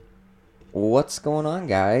What's going on,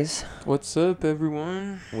 guys? What's up,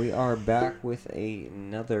 everyone? We are back with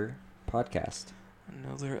another podcast.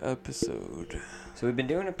 Another episode. So we've been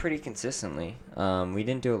doing it pretty consistently. We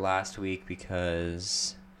didn't do it last week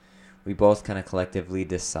because we both kind of collectively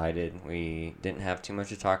decided we didn't have too much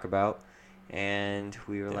to talk about. And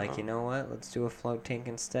we were like, you know what? Let's do a float tank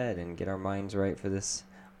instead and get our minds right for this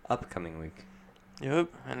upcoming week. Yep,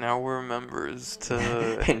 and now we're members to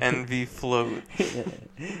NV Float.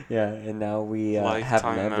 Yeah, and now we have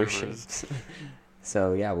memberships.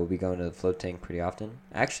 So, yeah, we'll be going to the float tank pretty often.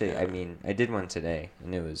 Actually, I mean, I did one today,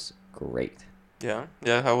 and it was great. Yeah?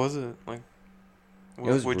 Yeah, how was it? Like,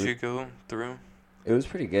 what would you go through? It was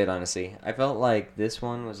pretty good, honestly. I felt like this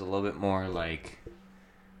one was a little bit more, like,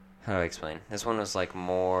 how do I explain? This one was, like,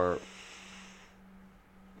 more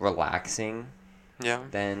relaxing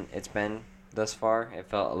than it's been thus far. It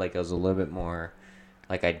felt like it was a little bit more,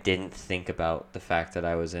 like, I didn't think about the fact that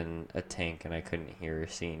I was in a tank and I couldn't hear or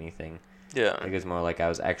see anything. Yeah. Like, it was more like I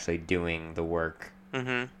was actually doing the work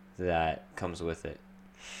that comes with it.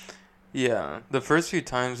 Yeah. The first few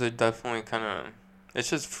times, it definitely kind of... It's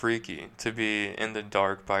just freaky to be in the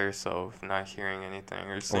dark by yourself, not hearing anything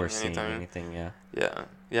or seeing anything, yeah. Yeah.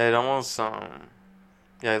 Yeah, it almost...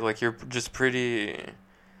 Yeah, like, you're just pretty...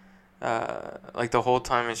 like, the whole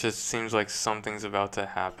time it just seems like something's about to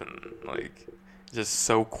happen. Like, just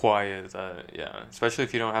so quiet that... Yeah. Especially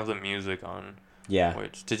if you don't have the music on. Yeah.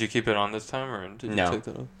 Did you keep it on this time, or did you take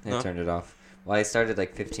that off? I turned it off. Well, I started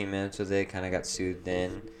like 15 minutes with it, kind of got soothed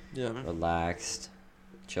in, relaxed,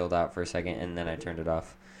 chilled out for a second, and then I turned it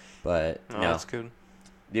off. But no, that's good.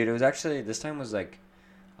 Dude, it was actually, this time was like,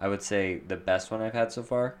 I would say the best one I've had so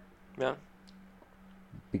far. Yeah.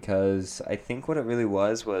 Because I think what it really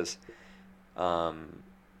was, with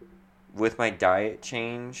my diet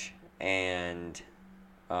change and,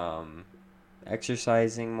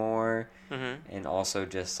 exercising more, and also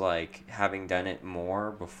just like having done it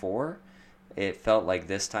more before, it felt like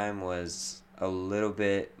this time was a little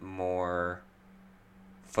bit more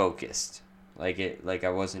focused. Like I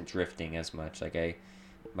wasn't drifting as much.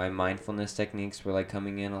 My mindfulness techniques were like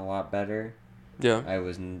coming in a lot better. Yeah. I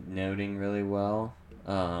was noting really well.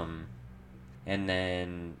 And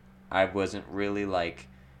then I wasn't really like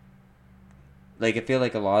I feel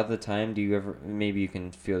like a lot of the time, maybe you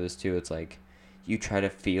can feel this too, it's like you try to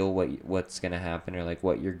feel what's going to happen or like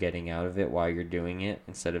what you're getting out of it while you're doing it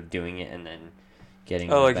instead of doing it and then getting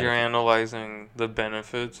you're analyzing the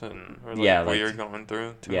benefits or what you're going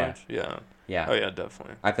through too much. Yeah. Oh yeah,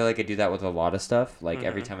 definitely. I feel like I do that with a lot of stuff. Like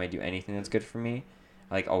every time I do anything that's good for me,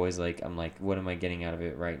 like always like I'm like, what am I getting out of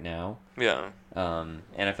it right now? Yeah. And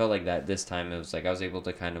I felt like that this time. It was like I was able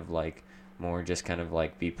to kind of like more just kind of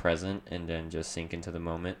like be present and then just sink into the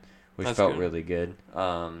moment, which felt really good.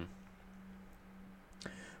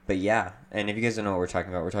 But yeah, and if you guys don't know what we're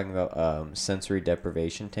talking about sensory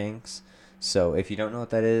deprivation tanks. So if you don't know what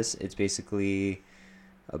that is, it's basically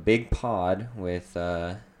a big pod with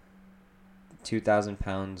 2,000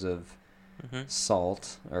 pounds of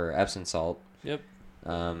salt or Epsom salt. Yep.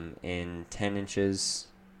 In 10 inches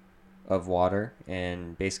of water,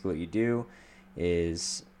 and basically what you do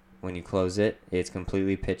is when you close it, it's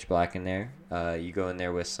completely pitch black in there. You go in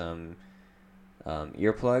there with some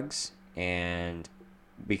earplugs, and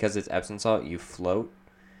because it's Epsom salt, you float,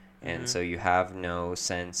 and so you have no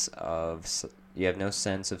sense of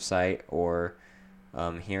sight or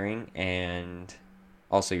hearing, and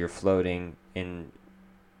also you're floating in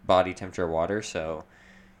body temperature water, so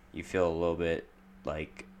you feel a little bit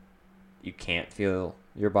like you can't feel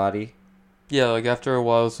your body. Yeah, like after a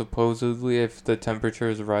while, supposedly, if the temperature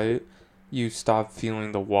is right, you stop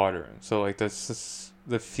feeling the water. So like that's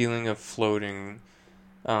the feeling of floating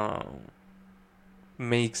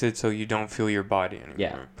makes it so you don't feel your body anymore.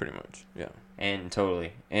 Yeah. Pretty much. Yeah. And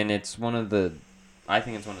totally. And it's I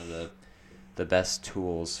think it's one of the best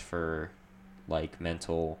tools for like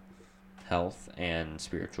mental health and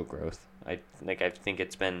spiritual growth. I think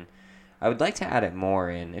it's been, I would like to add it more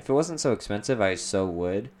in. If it wasn't so expensive, I so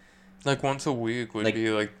would. Like once a week would be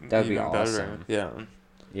like that would be awesome. Better. Yeah.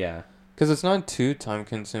 Yeah. Because it's not too time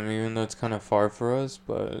consuming, even though it's kind of far for us,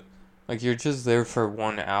 but like you're just there for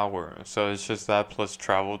 1 hour, so it's just that plus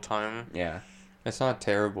travel time. Yeah. It's not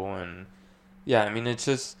terrible, and yeah, I mean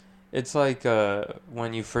it's like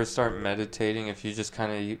when you first start meditating, if you just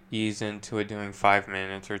kind of ease into it doing 5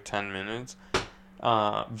 minutes or 10 minutes,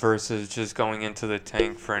 versus just going into the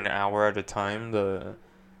tank for an hour at a time,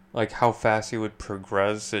 like how fast you would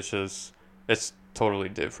progress, it's totally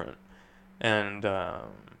different. And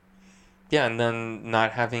yeah, and then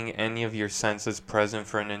not having any of your senses present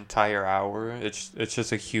for an entire hour, it's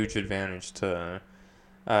just a huge advantage to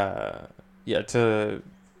yeah,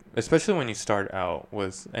 especially when you start out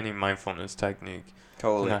with any mindfulness technique, to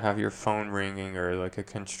Totally. not have your phone ringing or like a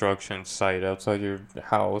construction site outside your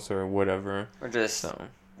house or whatever. Or just So,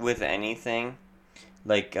 with anything,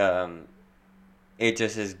 like it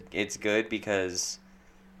just is. It's good because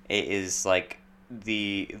it is like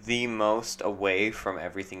the most away from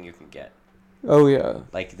everything you can get. oh yeah,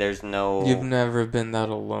 Like there's you've no never been that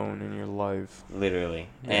alone in your life. literally,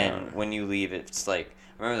 Yeah. and when you leave, it's like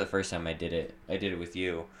I remember the first time I did it. I did it with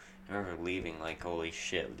you. I remember leaving like holy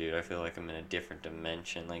shit, dude. I feel like I'm in a different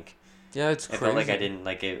dimension. Like Yeah, it's I felt like I crazy. didn't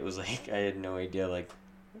like it was like I had no idea like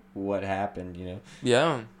what happened. You know?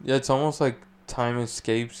 Yeah, yeah, it's almost like time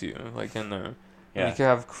escapes you, like in there. And you Yeah. can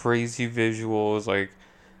have crazy visuals, like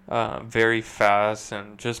very fast,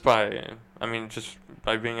 and just by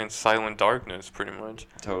being in silent darkness, pretty much.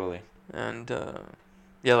 Totally. And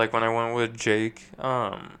yeah, like when I went with Jake,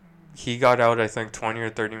 he got out I think 20 or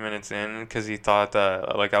 30 minutes in because he thought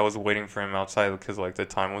that like I was waiting for him outside because like the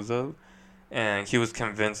time was up, and he was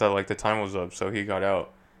convinced that like the time was up, so he got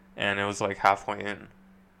out, and it was like halfway in.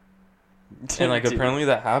 And like Dude. apparently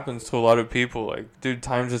that happens to a lot of people. Like, dude,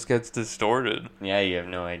 time just gets distorted. Yeah, you have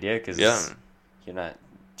no idea Yeah. because you're not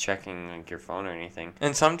checking like your phone or anything.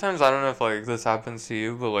 And sometimes I don't know if like this happens to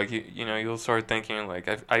you, but like you know you'll start thinking like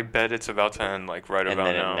I bet it's about to end like right And about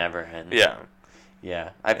then it now. never ends. Yeah.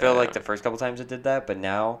 Yeah, I felt Yeah. like the first couple times I did that, but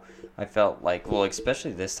now I felt like, well,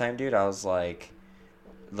 especially this time, dude, I was like,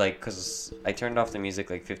 cause I turned off the music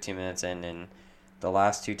like 15 minutes in, and the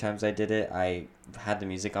last two times I did it, I had the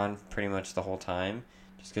music on pretty much the whole time,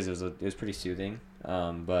 just cause it was pretty soothing.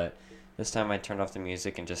 But this time I turned off the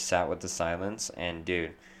music and just sat with the silence, and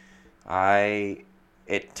dude, I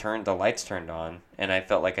the lights turned on, and I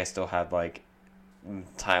felt like I still had like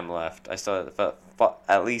time left. I still felt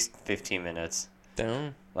at least 15 minutes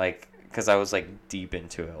Damn. like because I was like deep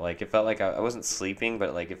into it. Like it felt like I wasn't sleeping,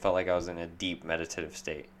 but like it felt like I was in a deep meditative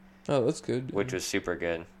state, Oh, that's good, which dude. was super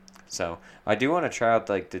good. So I do want to try out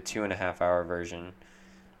like the 2.5 hour version.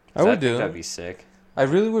 I 'Cause I would think do that'd it. be sick, I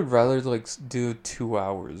really would rather like do 2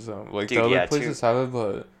 hours though. Like the dude. other Yeah, two places have it,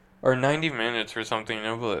 but or 90 minutes or something, you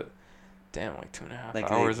know. But damn, like two and a half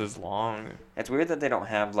like hours is long. it's weird that they don't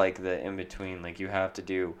have like the in between. Like you have to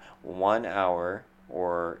do 1 hour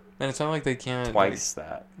or And it's not like they can't like twice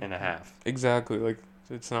that and a half. exactly like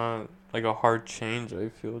it's not like a hard change. I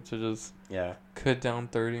feel to just Yeah, cut down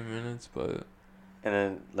 30 minutes, but and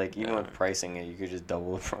then like even yeah, with pricing it, you could just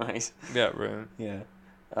double the price. yeah, right. Yeah.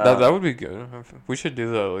 That would be good. We should do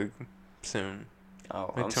that like soon.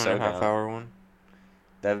 Oh, Like I'm two and a so half down. hour one.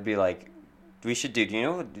 That would be like, we should do. Do you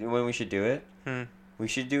know when we should do it? Hmm. We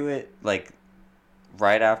should do it like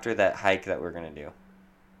right after that hike that we're gonna do.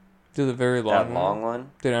 Do the very That long long one.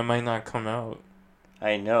 one. Dude, I might not come out.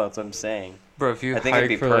 I know that's what I'm saying. Bro, if you I think it'd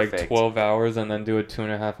hike be for like perfect. 12 hours and then do a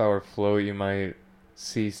 2.5 hour float, you might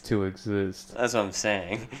cease to exist. That's what I'm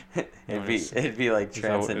saying. Nice. It'd be like Is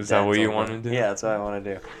transcendental. that what you but- want to do? Yeah, that's what I want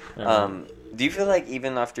to do. Yeah. Do you feel like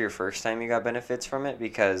even after your first time you got benefits from it?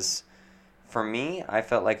 Because for me, I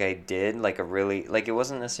felt like I did like a really like it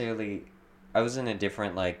wasn't necessarily. I was in a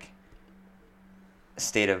different like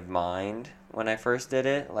state of mind when I first did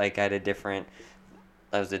it. Like I had a different.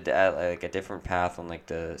 I was like a different path on like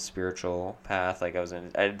the spiritual path. Like I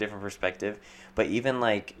had a different perspective. But even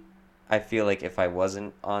like, I feel like if I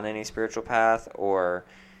wasn't on any spiritual path or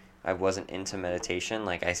I wasn't into meditation,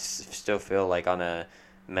 like still feel like on a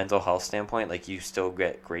mental health standpoint, like you still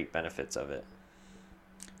get great benefits of it.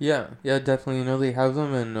 Yeah, yeah, definitely. You know, they have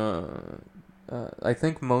them in, I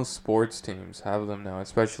think most sports teams have them now,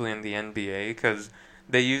 especially in the NBA, because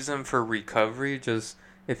they use them for recovery. Just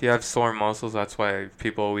if you have sore muscles, that's why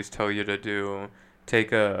people always tell you to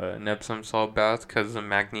take an Epsom salt bath, because the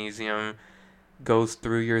magnesium goes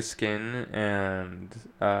through your skin and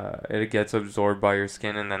it gets absorbed by your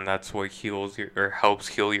skin, and then that's what heals your, or helps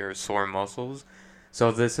heal your sore muscles.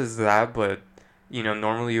 So this is that, but you know,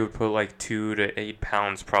 normally you would put like 2 to 8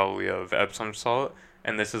 pounds probably of Epsom salt,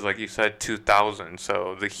 and this is like you said 2,000.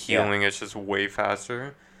 So the healing is just way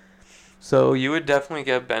faster. So you would definitely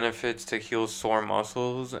get benefits to heal sore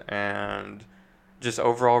muscles and just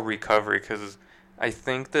overall recovery, because I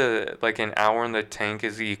think the like an hour in the tank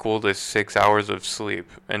is equal to 6 hours of sleep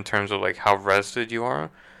in terms of like how rested you are.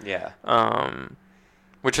 Yeah.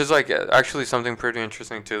 Which is like actually something pretty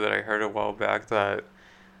interesting too that I heard a while back, that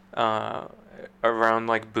uh, around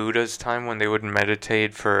like Buddha's time when they would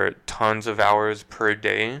meditate for tons of hours per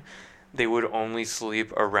day, they would only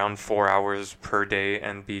sleep around 4 hours per day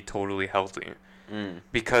and be totally healthy. Mm.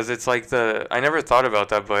 Because it's like I never thought about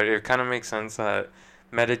that, but it kind of makes sense that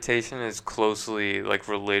meditation is closely like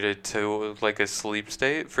related to like a sleep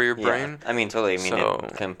state for your Yeah, brain. I mean, totally. I mean, it So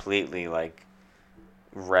completely like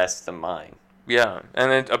rests the mind. yeah,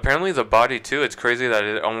 and it, apparently the body too. It's crazy that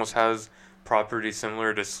it almost has properties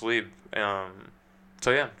similar to sleep.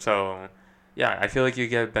 So yeah, I feel like you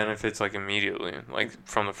get benefits like immediately, like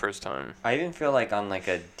from the first time. I even feel like on like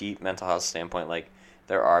a deep mental health standpoint, like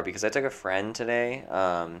there are because I took a friend today.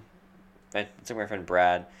 I took my friend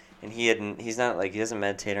Brad, and he's not like he doesn't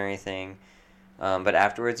meditate or anything. But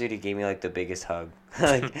afterwards, dude, he gave me like the biggest hug.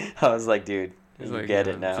 Like I was like, dude, He's you like, get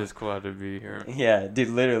yeah, it now. just glad to be here. Yeah, dude,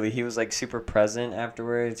 literally, he was like super present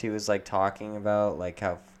afterwards. He was like talking about like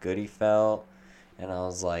how good he felt, and I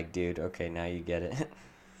was like, dude, okay, now you get it.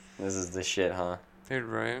 This is the shit, huh? Dude,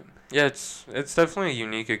 right? Yeah, it's definitely a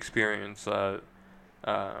unique experience. Uh,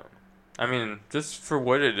 I mean, just for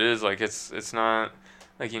what it is, like it's not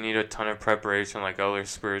like you need a ton of preparation like other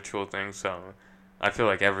spiritual things. So I feel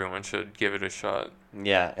like everyone should give it a shot.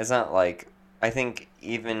 Yeah, it's not like I think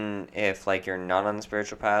even if like you're not on the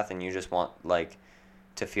spiritual path and you just want like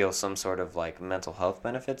to feel some sort of like mental health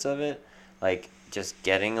benefits of it, like just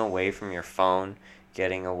getting away from your phone,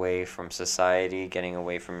 getting away from society, getting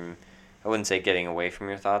away from I wouldn't say getting away from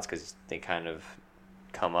your thoughts cuz they kind of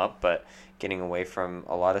come up, but getting away from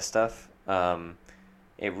a lot of stuff.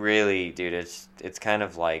 It really, dude, it's kind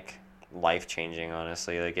of like life changing,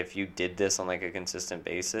 honestly. Like if you did this on like a consistent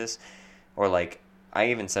basis, or like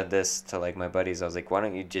I even said this to like my buddies. I was like, why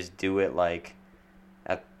don't you just do it like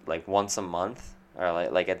at like once a month or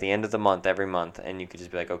like at the end of the month every month, and you could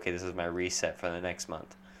just be like, okay, this is my reset for the next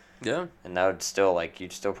month, Yeah. and that would still like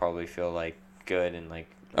you'd still probably feel like good and like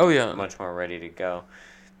Oh yeah. much more ready to go.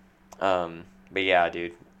 But yeah,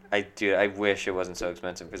 dude, I wish it wasn't so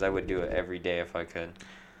expensive because I would do it every day if I could.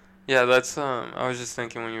 Yeah, that's I was just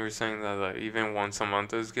thinking when you were saying that like even once a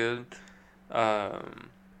month is good. Um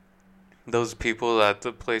those people at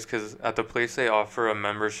the place, because at the place they offer a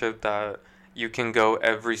membership that you can go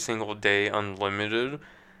every single day unlimited.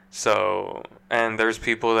 So, and there's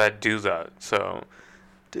people that do that. So,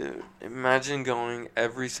 dude, imagine going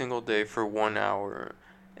every single day for 1 hour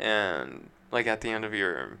and like at the end of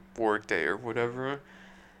your work day or whatever.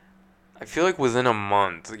 I feel like within a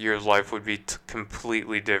month your life would be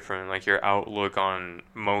completely different. Like your outlook on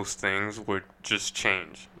most things would just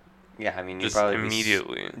change. Yeah, I mean, you'd Just probably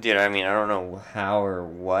immediately. dude. I mean, I don't know how or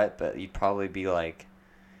what, but you'd probably be like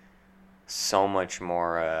so much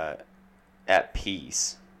more at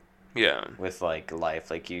peace Yeah. with like life.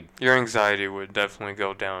 Like you Your anxiety would definitely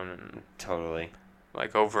go down and totally.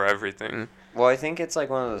 like over everything. Well, I think it's like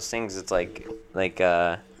one of those things. It's like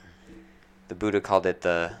the Buddha called it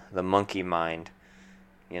the monkey mind,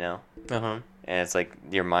 you know, Uh-huh. and it's like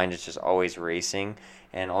your mind is just always racing,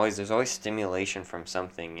 and always there's always stimulation from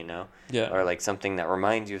something, you know, Yeah. or like something that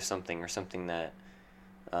reminds you of something, or something that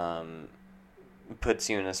um, puts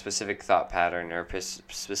you in a specific thought pattern or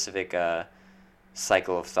specific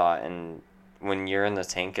cycle of thought. And when you're in the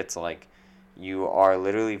tank, it's like you are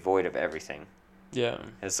literally void of everything. Yeah.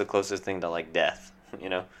 It's the closest thing to like death, you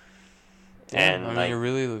know. Yeah, And I mean like you're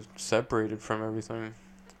really separated from everything.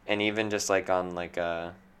 and even just like on like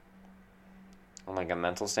a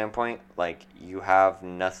mental standpoint, like you have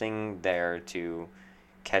nothing there to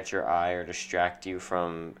catch your eye or distract you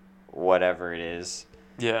from whatever it is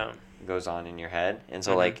Yeah. goes on in your head. And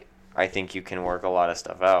so Mhm. like I think you can work a lot of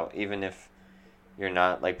stuff out even if you're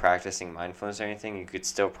not like practicing mindfulness or anything. You could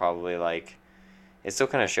still probably like it still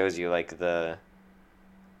kind of shows you like the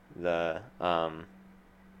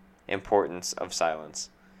importance of silence.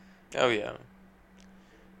 Oh yeah.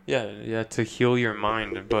 Yeah, to heal your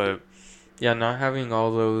mind, but yeah, not having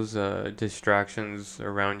all those distractions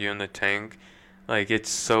around you in the tank, like it's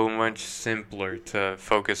so much simpler to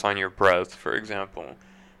focus on your breath, for example.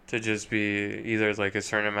 To just be either like a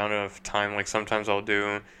certain amount of time, like sometimes I'll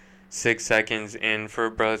do 6 seconds in for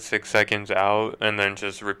a breath, 6 seconds out, and then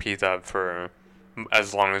just repeat that for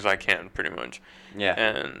as long as I can, pretty much. Yeah.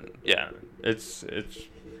 And yeah, it's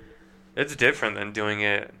different than doing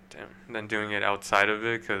it outside of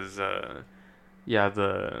it, because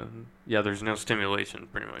there's no stimulation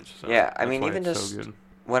pretty much. So Yeah, I that's mean why even it's so just good.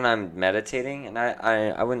 when I'm meditating, and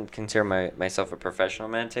I wouldn't consider myself a professional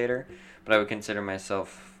meditator, but I would consider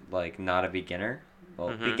myself like not a beginner. Well,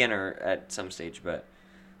 Mhm. beginner at some stage, but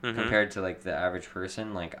Mhm. compared to like the average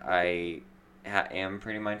person, like I am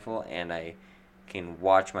pretty mindful and I can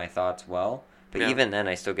watch my thoughts well. But Yeah. even then,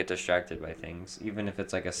 I still get distracted by things. Even if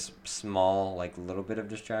it's like a small, like little bit of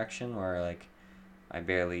distraction where like I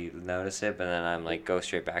barely notice it, but then I'm like go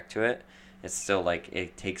straight back to it. It's still like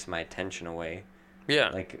it takes my attention away. Yeah.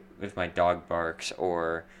 Like if my dog barks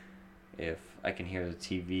or if I can hear the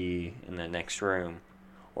TV in the next room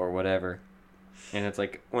or whatever. And it's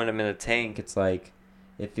like when I'm in a tank, it's like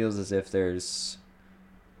it feels as if there's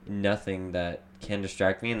nothing that can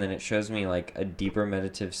distract me, and then it shows me like a deeper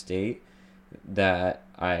meditative state that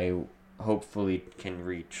I hopefully can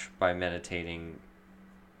reach by meditating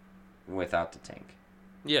without the tank.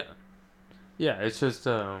 Yeah. Yeah, it's just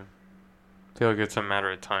I feel like it's a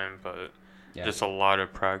matter of time, but Yeah. just a lot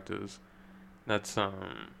of practice. That's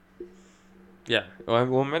yeah.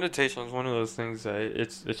 Well, meditation is one of those things that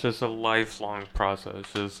it's just a lifelong process.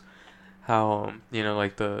 Just how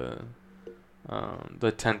like the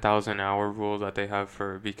 10,000 hour rule that they have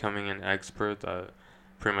for becoming an expert. That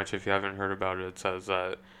pretty much, if you haven't heard about it, it says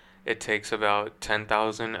that it takes about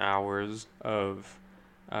 10,000 hours of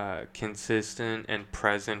consistent and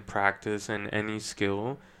present practice in any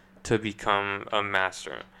skill to become a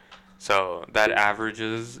master. So that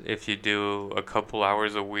averages, if you do a couple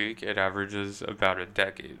hours a week, it averages about a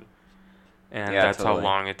decade. And Yeah, that's totally. how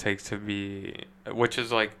long it takes to be, which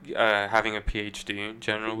is like having a PhD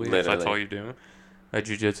generally, if that's Literally. all you do. A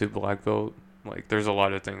jiu-jitsu black belt, like there's a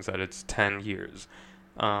lot of things that it's 10 years.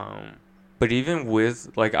 But even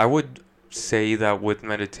with, like, I would say that with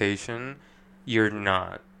meditation, you're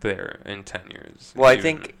not there in 10 years. Well, I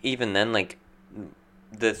think even then, like,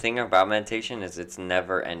 the thing about meditation is it's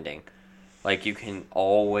never ending. Like, you can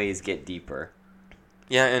always get deeper.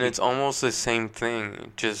 Yeah, and it's almost the same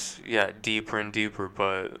thing, just, yeah, deeper and deeper,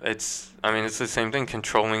 but it's the same thing,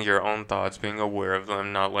 controlling your own thoughts, being aware of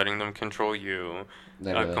them, not letting them control you,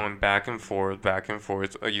 going back and forth, back and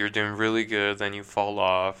forth. You're doing really good, then you fall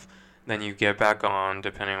off, then you get back on,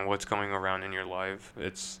 depending on what's going around in your life.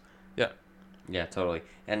 Yeah. Yeah, totally.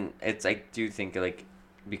 And I do think, like,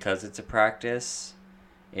 because it's a practice,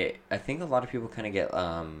 I think a lot of people kind of get,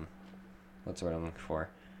 what's the word I'm looking for?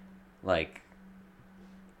 Like,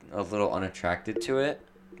 a little unattracted to it.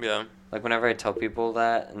 Yeah. Like, whenever I tell people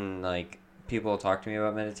that, and, like, people talk to me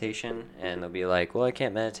about meditation, and they'll be like, well, I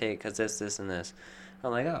can't meditate because this, and this.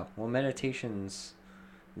 I'm like, oh, well, meditation's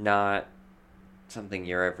not something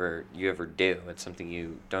you ever do. It's something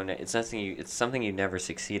you don't. It's something you never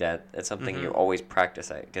succeed at. It's something you always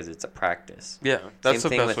practice at because it's a practice. Yeah, that's same the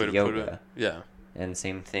thing best with way to yoga. put it. Yeah. And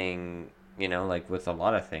same thing, like with a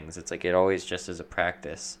lot of things. It's like it always just is a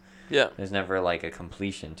practice. Yeah. There's never like a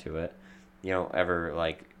completion to it. You don't ever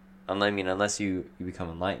like, unless you become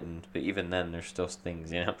enlightened. But even then, there's still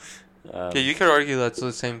things, yeah, you could argue that's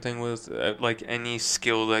the same thing with like any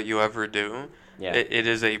skill that you ever do. Yeah. It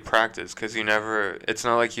is a practice because it's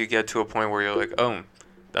not like you get to a point where you're like, oh,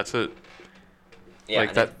 that's it. Yeah.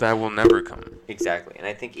 Like that will never come. Exactly. And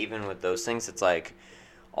I think even with those things, it's like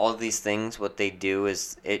all of these things, what they do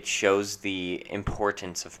is it shows the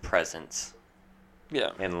importance of presence.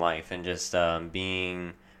 Yeah. In life and just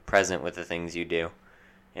being present with the things you do.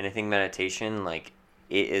 And I think meditation, like,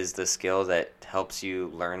 it is the skill that helps you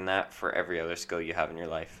learn that for every other skill you have in your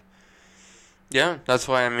life. Yeah, that's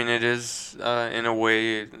why, it is, in a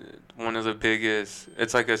way, one of the biggest,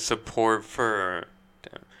 it's like a support for,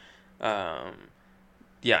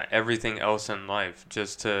 everything else in life,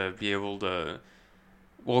 just to be able to,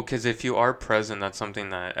 well, because if you are present, that's something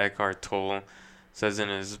that Eckhart Tolle says in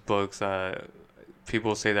his books, that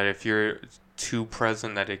people say that if you're too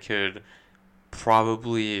present, that it could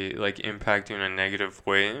probably, like, impact you in a negative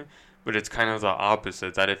way. But it's kind of the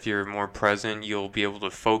opposite, that if you're more present, you'll be able to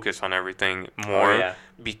focus on everything more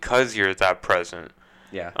because you're that present.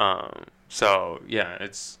 Yeah. So, yeah,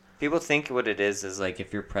 it's... People think what it is like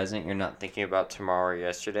if you're present, you're not thinking about tomorrow or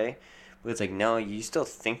yesterday. But it's like, no, you still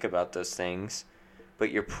think about those things, but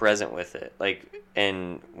you're present with it. Like,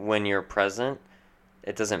 and when you're present,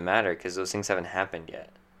 it doesn't matter because those things haven't happened yet.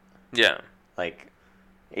 Yeah. Like,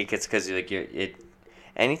 it gets because, like,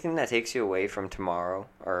 anything that takes you away from tomorrow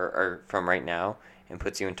or from right now and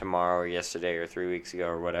puts you in tomorrow or yesterday or 3 weeks ago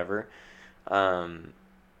or whatever,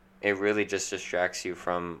 it really just distracts you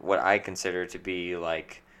from what I consider to be,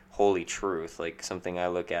 like, holy truth. Like, something I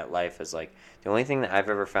look at life as, like, the only thing that I've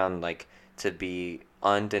ever found, like, to be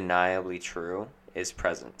undeniably true is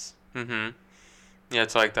presence. Mm-hmm. Yeah,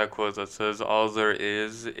 it's like that quote that says, all there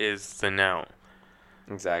is the now.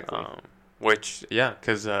 Exactly. Which, yeah,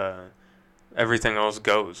 because everything else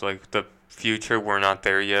goes. Like, the future, we're not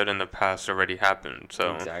there yet, and the past already happened.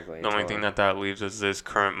 So exactly, the only thing that leaves is this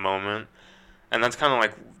current moment. And that's kind of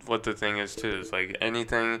like what the thing is, too. Is like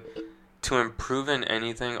anything, to improve in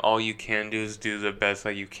anything, all you can do is do the best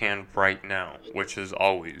that you can right now, which is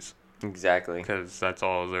always. Exactly. Because that's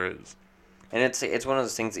all there is. And it's one of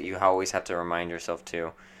those things that you always have to remind yourself,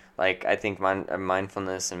 too. Like, I think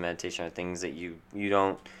mindfulness and meditation are things that you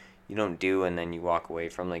you don't do and then you walk away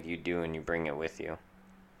from. Like, you do and you bring it with you.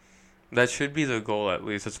 That should be the goal, at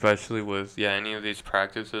least, especially with any of these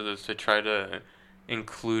practices, is to try to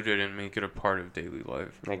include it and make it a part of daily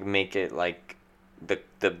life. Like, make it like the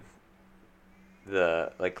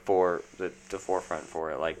like for the forefront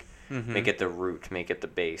for it. Like, make it the root, make it the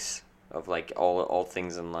base of like all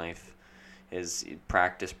things in life. Is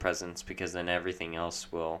practice presence, because then everything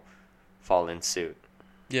else will fall in suit.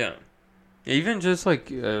 Yeah. Even just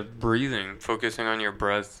like breathing, focusing on your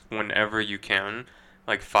breath whenever you can,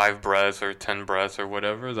 like 5 breaths or 10 breaths or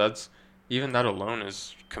whatever. That's even that alone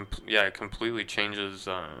is it completely changes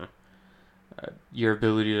your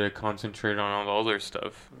ability to concentrate on all the other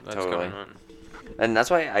stuff that's going on. And that's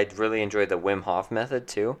why I really enjoyed the Wim Hof method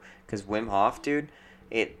too, because Wim Hof, dude,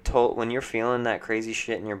 when you're feeling that crazy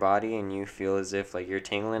shit in your body and you feel as if like you're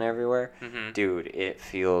tingling everywhere, dude, it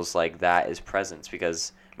feels like that is presence,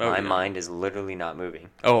 because my mind is literally not moving.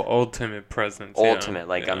 Oh, ultimate presence. Ultimate,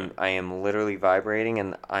 like I am literally vibrating,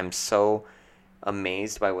 and I'm so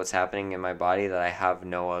amazed by what's happening in my body that I have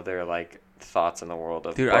no other like thoughts in the world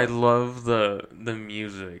of. Dude, I love the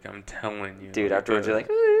music. I'm telling you. Dude, like afterwards you're like,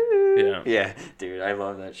 yeah, dude, I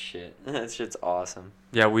love that shit. That shit's awesome.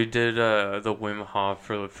 Yeah, we did the Wim Hof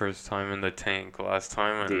for the first time in the tank last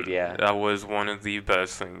time, and dude, yeah, that was one of the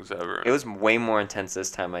best things ever. It was way more intense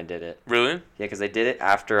this time I did it. Really? Yeah, because I did it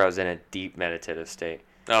after I was in a deep meditative state.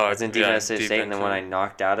 Oh, I was in deep meditative state, and then when I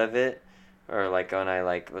knocked out of it, or like when I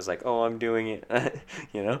like was like, oh, I'm doing it,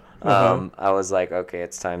 you know, I was like, okay,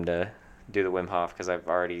 it's time to do the Wim Hof, because I've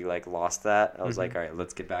already like lost that. I was like, all right,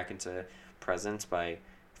 let's get back into presence by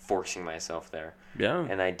forcing myself there. Yeah.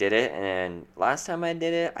 And I did it, and last time I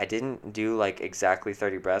did it, I didn't do like exactly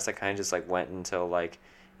 30 breaths. I kind of just like went until like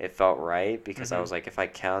it felt right, because I was like, if I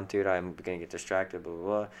count, dude, I'm gonna get distracted, blah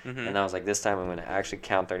blah blah. And I was like, this time I'm gonna actually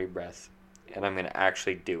count 30 breaths, and I'm gonna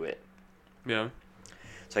actually do it. Yeah.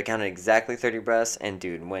 So I counted exactly 30 breaths, and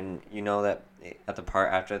dude, when you know that at the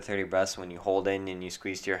part after the 30 breaths, when you hold in and you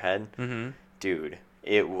squeeze to your head, dude,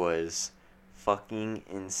 it was fucking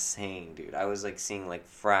insane, dude. I was like seeing like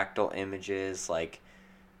fractal images, like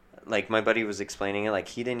my buddy was explaining it, like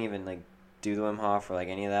he didn't even like do the Wim Hof or like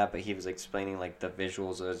any of that, but he was explaining like the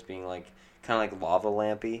visuals as being like kind of like lava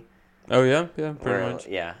lampy. Oh yeah, pretty much.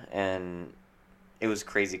 Yeah, and it was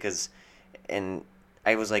crazy and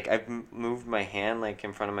I was like, I've moved my hand like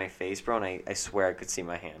in front of my face, bro, and I swear I could see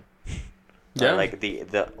my hand. Yeah, like the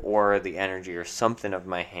aura, the energy or something of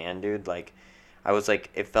my hand, dude. Like I was like,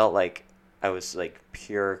 it felt like I was like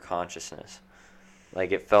pure consciousness.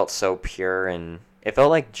 Like it felt so pure, and it felt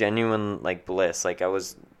like genuine like bliss. Like I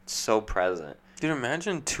was so present. Dude,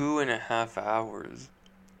 imagine 2.5 hours.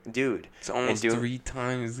 Dude, it's almost 3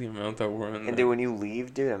 times the amount that we're in there. And dude, when you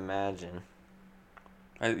leave, dude, imagine.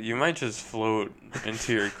 You might just float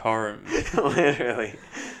into your car. Literally.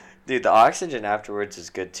 Dude, the oxygen afterwards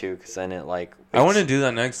is good too, because then it like... I want to do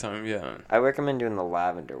that next time, yeah. I recommend doing the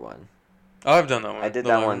lavender one. Oh, I've done that one. I did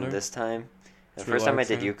that one this time. The first time I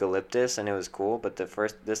did eucalyptus, and it was cool, but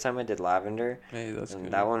this time I did lavender. Hey, that's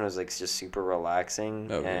good. That one was like just super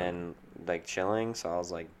relaxing and like chilling, so I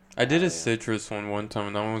was like... I did a citrus one time,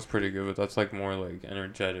 and that one was pretty good, but that's like more like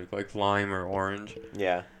energetic, like lime or orange.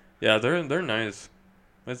 Yeah. Yeah, they're nice.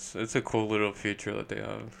 It's a cool little feature that they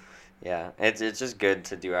have. Yeah, it's just good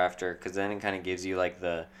to do after, because then it kind of gives you like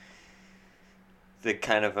the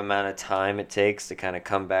kind of amount of time it takes to kind of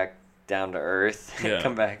come back down to earth,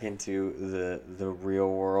 come back into the real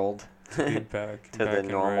world, back to the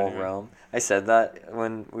normal realm. I said that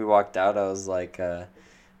when we walked out. I was like,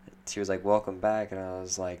 she was like, "Welcome back," and I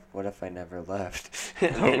was like, "What if I never left?"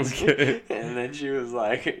 And then she was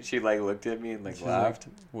like, she like looked at me and like laughed.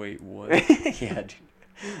 Like, wait, what? Yeah, dude.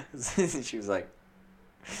 She was like,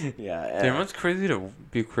 yeah. Damn, it's crazy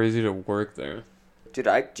to work there. Dude,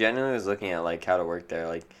 I genuinely was looking at like how to work there.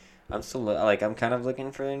 Like, I'm still like I'm kind of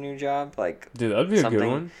looking for a new job. Like, dude, that'd be a good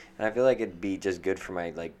one. And I feel like it'd be just good for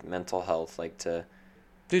my like mental health, like to.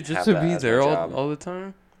 Dude, just to be there all the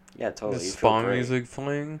time. Yeah, totally. The spa music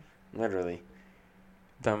playing. Literally.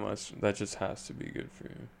 That just has to be good for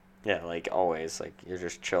you. Yeah, like always, like you're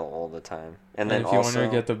just chill all the time. And then if you want to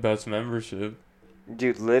get the best membership,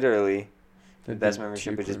 dude, literally, the best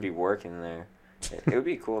membership would just be working there. It would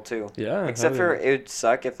be cool too. Yeah. Except for it would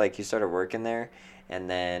suck if like you started working there, and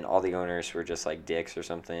then all the owners were just like dicks or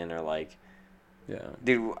something, or like. Yeah.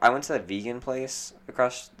 Dude, I went to that vegan place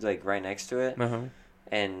across, like right next to it,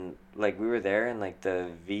 and like we were there, and like the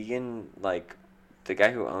vegan like. The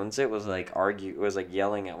guy who owns it was like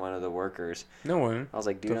yelling at one of the workers. No way. I was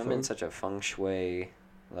like, dude, I'm in such a feng shui,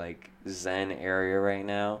 like zen area right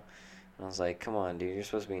now. And I was like, come on, dude, you're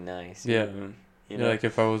supposed to be nice. Yeah. You Yeah, know? like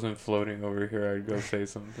if I wasn't floating over here, I'd go say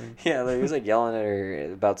something. Yeah, like, he was like yelling at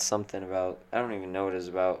her about something about, I don't even know what it was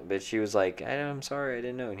about, but she was like, I'm sorry, I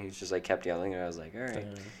didn't know. And he just like kept yelling, and I was like, all right,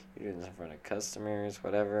 Damn. you're doing this in front of customers,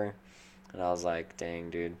 whatever. And I was like, dang,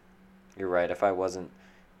 dude, you're right. If I wasn't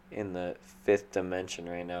in the fifth dimension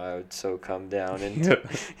right now, I would so come down and Yeah.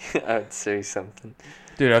 I would say something.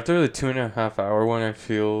 Dude, after the 2.5 hour one, I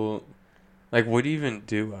feel like what do you even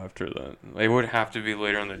do after that? Like, it would have to be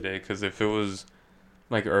later in the day, because if it was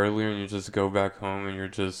like earlier and you just go back home and you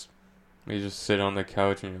just sit on the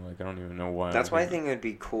couch and you're like, I don't even know why That's I'm why I here. think it would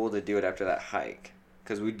be cool to do it after that hike,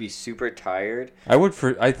 because we'd be super tired.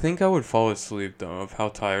 I think I would fall asleep though of how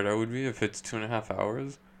tired I would be if it's 2.5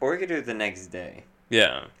 hours. Or we could do it the next day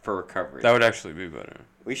Yeah, for recovery. that would actually be better.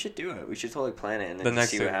 We should do it. We should totally plan it and The then just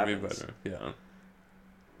next see day what would be happens. better. Yeah.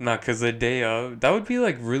 Nah, cause the day of that would be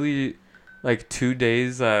like really, like 2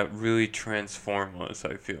 days that really transform us.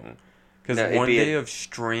 I feel, cause No, it'd one be day of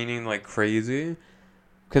straining like crazy,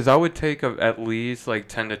 cause I would take at least like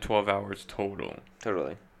 10 to 12 hours total,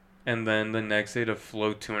 totally. and then the next day to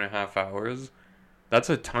float 2.5 hours. That's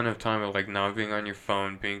a ton of time of like not being on your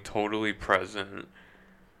phone, being totally present,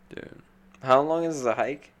 dude. How long is the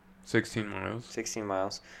hike? 16 miles. 16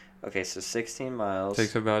 miles. Okay, so 16 miles.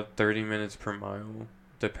 Takes about 30 minutes per mile,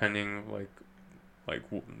 depending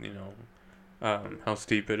how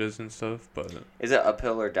steep it is and stuff. But Is it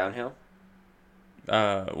uphill or downhill?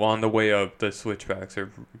 well, on the way up, the switchbacks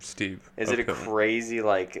are steep. Is it a uphill. crazy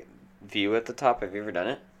like view at the top? Have you ever done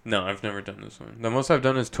it? No, I've never done this one. The most I've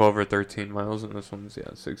done is 12 or 13 miles, and this one's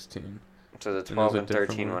 16. So the And 12 there's a and different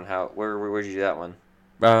 13 one. one. How? Where'd you do that one?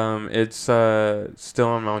 It's still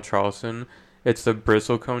on Mount Charleston. It's the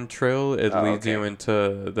Bristlecone Trail. It Oh, leads okay. you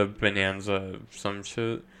into the Bonanza some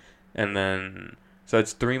shit, and then so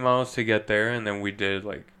it's 3 miles to get there, and then we did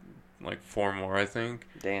like four more, I think.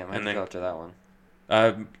 Damn, I And had to then go after that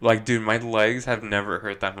one. like dude, my legs have never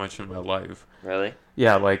hurt that much in my life. Really?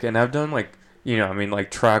 Yeah, like, and I've done like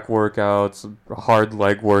track workouts, hard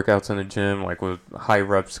leg workouts in the gym, like with high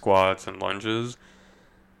rep squats and lunges.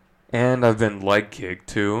 And I've been leg kicked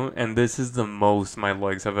too, and this is the most my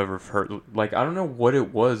legs have ever hurt. Like, I don't know what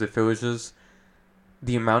it was, if it was just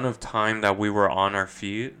the amount of time that we were on our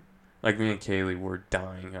feet. Like, me and Kaylee were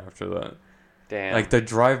dying after that. Damn. Like, the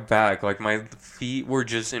drive back, like, my feet were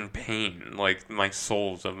just in pain. Like, my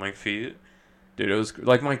soles of my feet. Dude, it was,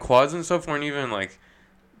 like, my quads and stuff weren't even, like,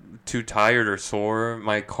 too tired or sore.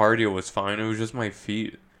 My cardio was fine. It was just my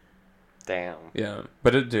feet. Damn. Yeah.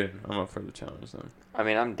 But dude, I'm up for the challenge, though. I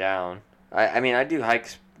mean, I'm down. I mean, I do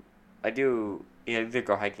hikes. I do either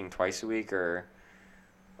go hiking twice a week or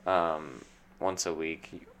once a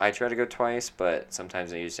week. I try to go twice, but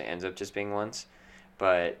sometimes it usually ends up just being once.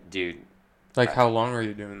 But, dude, Like, how long are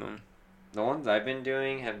you doing them? the ones I've been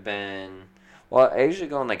doing have been... Well, I usually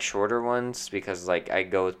go on, like, shorter ones because, like, I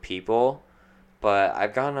go with people. But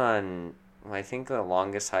I've gone on... I think the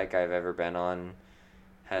longest hike I've ever been on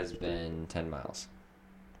has been 10 miles.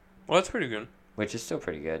 Well, that's pretty good. Which is still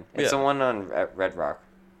pretty good. It's Yeah. the one on at Red Rock.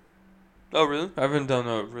 Oh, really? I haven't done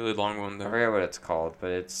a really long one I there. forget what it's called, but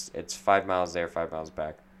it's 5 miles there, 5 miles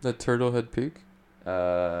back. The Turtlehead Peak?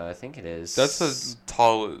 I think it is. That's the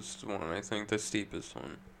tallest one, I think. The steepest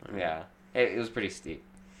one. Yeah. It was pretty steep.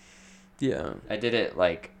 Yeah. I did it,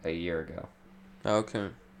 like, a year ago. Okay.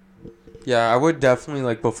 Yeah, I would definitely,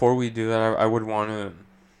 like, before we do that, I would want to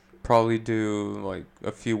probably do, like,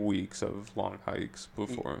 a few weeks of long hikes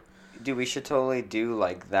before. Dude, we should totally do,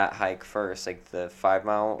 like, that hike first. Like, the 5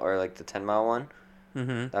 mile or, like, the 10 mile one.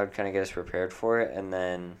 Mm-hmm. That would kind of get us prepared for it, and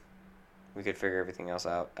then we could figure everything else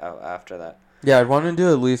out after that. Yeah, I'd want to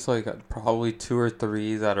do at least, like, probably 2 or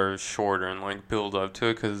 3 that are shorter and, like, build up to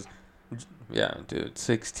it, because, yeah, dude,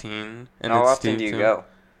 16. And How it's often steep do you too. go?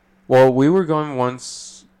 Well, we were going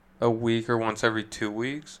once a week or once every 2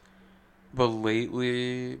 weeks. But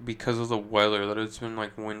lately, because of the weather, that it's been,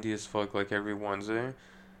 like, windy as fuck, like, every Wednesday,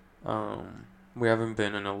 we haven't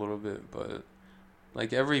been in a little bit, but,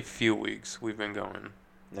 like, every few weeks we've been going.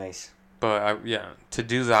 Nice. But, to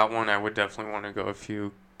do that one, I would definitely want to go a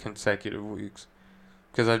few consecutive weeks.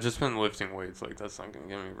 Because I've just been lifting weights, like, that's not going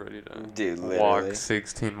to get me ready to Dude, literally. walk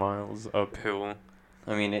 16 miles uphill.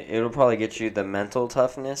 I mean, it'll probably get you the mental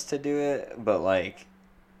toughness to do it, but, like,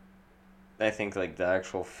 I think, like, the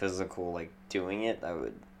actual physical, like, doing it,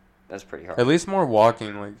 that's pretty hard. At least more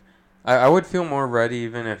walking, like, I would feel more ready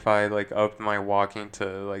even if I, like, upped my walking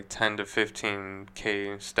to, like, 10 to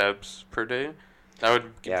 15K steps per day. That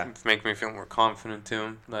would make me feel more confident,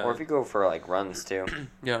 too. Or if you go for, like, runs, too.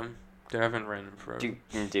 Yeah. Dude, I haven't ran in forever.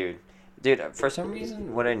 Dude, for some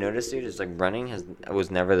reason, what I noticed, dude, is, like, running was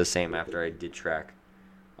never the same after I did track.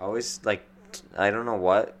 I always, like, I don't know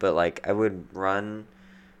what, but like I would run,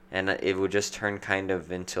 and it would just turn kind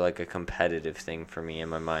of into like a competitive thing for me in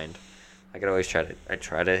my mind. I could always try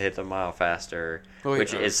to hit the mile faster, Oh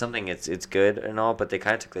which yeah. is something it's good and all, but they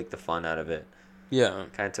kind of took like the fun out of it. Yeah.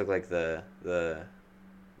 Kind of took like the That's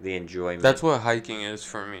enjoyment. what hiking is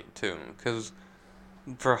for me too, because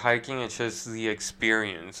for hiking it's just the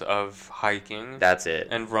experience of hiking, That's it.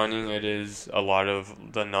 and running it is a lot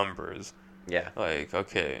of the numbers. Yeah. Like,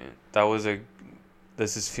 okay, that was a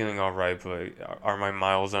this is feeling all right, but are my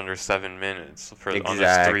miles under 7 minutes for on this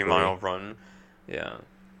three Exactly. mile run? Yeah,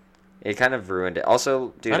 It kind of ruined it. Also,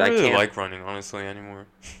 I dude, don't I really can't. like running honestly anymore.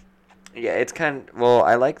 Yeah, it's kind of, well,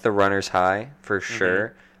 I like the runner's high for Mhm.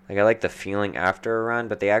 sure. Like I like the feeling after a run,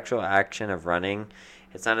 but the actual action of running,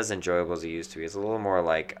 it's not as enjoyable as it used to be. It's a little more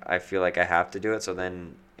like I feel like I have to do it, so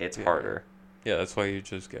then it's Yeah, harder. yeah, that's why you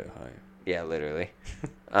just get high. Yeah, literally.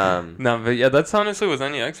 Um, No, but yeah, that's honestly with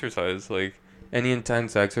any exercise, like any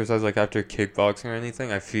intense exercise, like after kickboxing or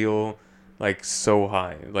anything, I feel like so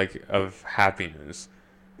high, like of happiness.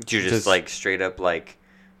 you just Just like straight up like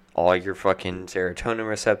all your fucking serotonin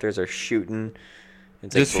receptors are shooting.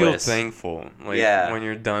 It's like just feel bliss. thankful. Like Yeah, when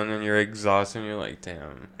you're done and you're exhausted and you're like,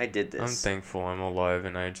 damn, I did I'm this. thankful I'm alive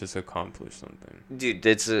and I just accomplished something. Dude,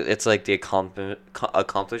 it's like the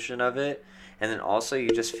accomplishment of it, and then also you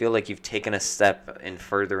just feel like you've taken a step in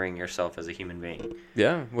furthering yourself as a human being.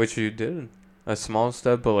 Yeah, which you did. A small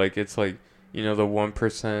step, but like it's like, the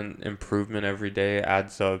 1% improvement every day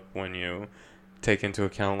adds up when you take into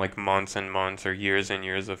account like months and months or years and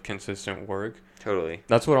years of consistent work. Totally.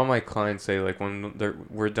 That's what all my clients say. Like when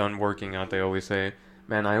we're done working out, they always say,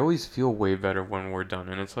 "Man, I always feel way better when we're done."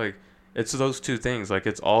 And it's like, it's those two things. Like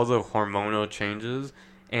it's all the hormonal changes,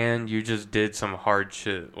 and you just did some hard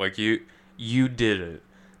shit. Like you did it.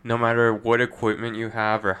 No matter what equipment you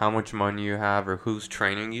have, or how much money you have, or who's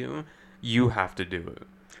training you, you have to do it.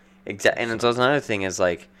 Exactly. And it's So also another thing is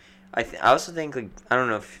like, I also think like I don't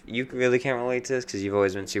know if you really can't relate to this because you've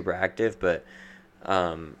always been super active, but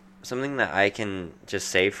something that I can just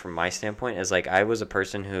say from my standpoint is like I was a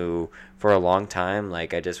person who for a long time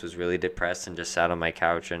like I just was really depressed and just sat on my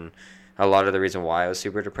couch, and a lot of the reason why I was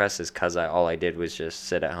super depressed is because all I did was just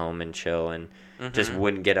sit at home and chill and just mhm.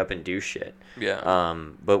 wouldn't get up and do shit. Yeah.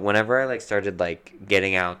 But whenever I like started like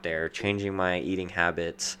getting out there, changing my eating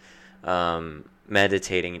habits,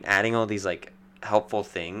 meditating, and adding all these like helpful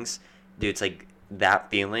things, dude, it's like that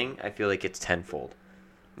feeling. I feel like it's tenfold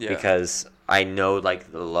Yeah. because I know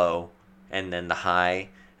like the low and then the high.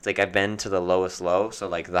 It's like I've been to the lowest low, so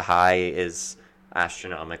like the high is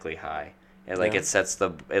astronomically high. Yeah. It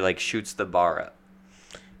like shoots the bar up.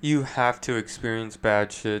 You have to experience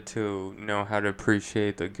bad shit to know how to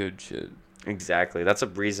appreciate the good shit. Exactly. That's a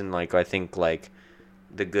reason like I think like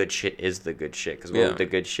the good shit is the good shit, because what Yeah. would the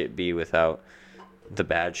good shit be without the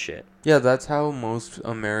bad shit? Yeah, that's how most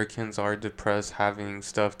Americans are depressed, having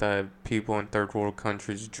stuff that people in third world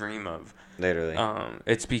countries dream of. Literally.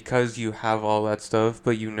 It's because you have all that stuff,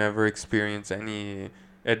 but you never experience any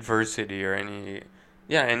adversity or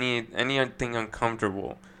anything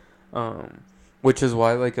uncomfortable. Um, which is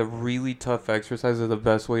why like a really tough exercise is the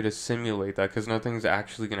best way to simulate that, because nothing's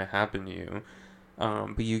actually gonna happen to you.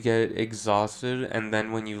 But you get exhausted, and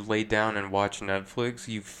then when you lay down and watch Netflix,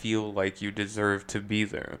 you feel like you deserve to be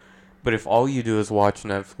there. But if all you do is watch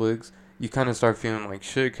Netflix, you kind of start feeling like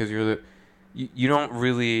shit because you don't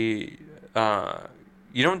really uh,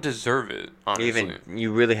 you don't deserve it, honestly. Even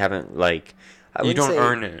you really haven't like I You wouldn't don't say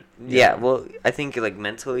earn it. yeah, Yeah. well, I think like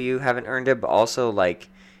mentally you haven't earned it, but also like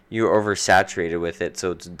you're oversaturated with it,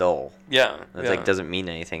 so it's dull. Yeah. It's like Yeah. doesn't mean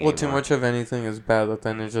anything Well, too anymore. much of anything is bad, but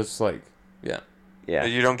then it's just like, yeah. Yeah.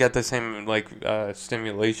 You don't get the same like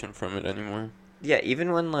stimulation from it anymore. Yeah,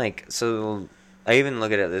 even when like I even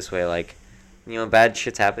look at it this way, like, bad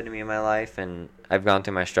shit's happened to me in my life and I've gone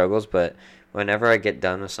through my struggles, but whenever I get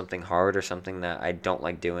done with something hard or something that I don't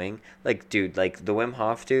like doing, like dude, like the Wim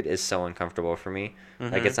Hof dude is so uncomfortable for me.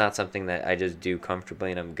 Like Mhm. it's not something that I just do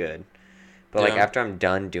comfortably and I'm good. But like Yeah. after I'm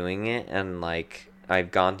done doing it and like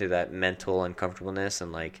I've gone through that mental uncomfortableness,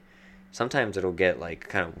 and like sometimes it'll get like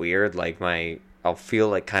kind of weird, like I'll feel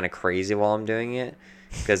like kind of crazy while I'm doing it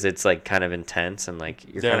because it's like kind of intense and like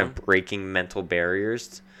you're kind Yeah. of breaking mental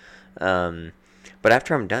barriers. Um but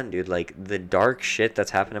after I'm done, dude, like the dark shit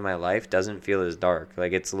that's happened in my life doesn't feel as dark.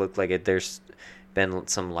 Like it's looked like there's been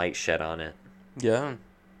some light shed on it. Yeah.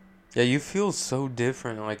 Yeah, you feel so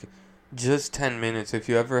different. Like, just 10 minutes. If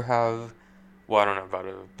you ever have, well, I don't know about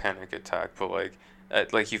a panic attack, but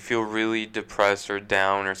like you feel really depressed or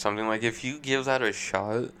down or something. Like, if you give that a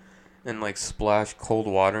shot and like splash cold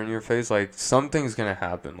water in your face, like something's gonna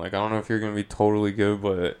happen. Like, I don't know if you're gonna be totally good,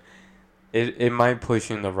 but it might push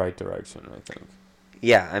you in the right direction, I think.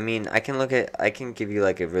 Yeah, I mean, I can give you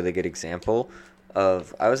like a really good example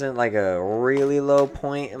of I was in like a really low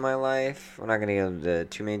point in my life. We're not gonna get into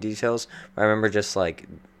too many details, but I remember just like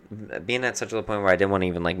being at such a low point where I didn't want to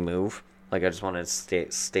even like move. Like I just wanted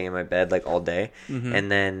to stay in my bed like all day. Mm-hmm.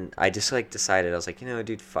 And then I just like decided I was like,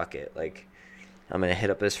 dude, fuck it. Like I'm gonna hit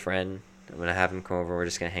up this friend. I'm gonna have him come over. We're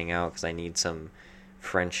just gonna hang out because I need some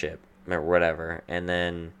friendship or whatever. And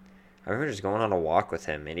then I remember just going on a walk with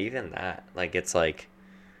him, and even that, like, it's like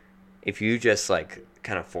if you just like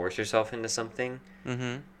kind of force yourself into something,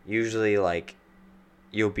 Mm-hmm. usually like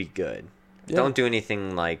you'll be good. Yeah. Don't do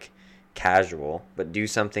anything like casual, but do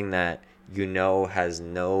something that has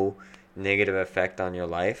no negative effect on your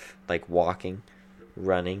life, like walking,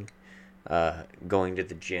 running, going to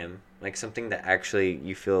the gym, like something that actually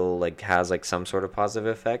you feel like has like some sort of positive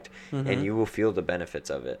effect, and Mm-hmm. you will feel the benefits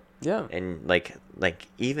of it. Yeah. And like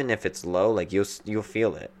even if it's low, like you'll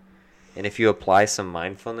feel it. And if you apply some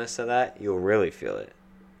mindfulness to that, you'll really feel it.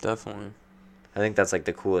 Definitely. I think that's like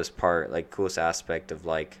the coolest part, like coolest aspect of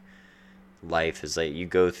like life is like you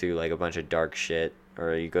go through like a bunch of dark shit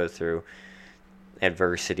or you go through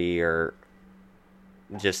adversity or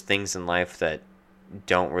just things in life that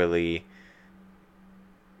don't really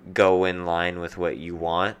go in line with what you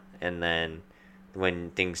want, and then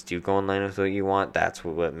when things do go in line with what you want, that's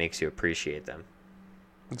what makes you appreciate them.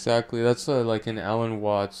 Exactly. That's like an Alan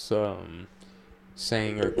Watts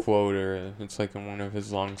saying or quote, or it's like in one of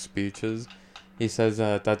his long speeches. He says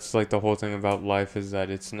that that's like the whole thing about life is that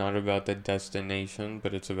it's not about the destination,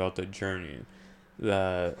 but it's about the journey.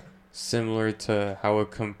 That similar to how a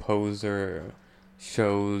composer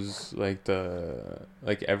shows like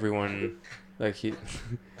everyone like he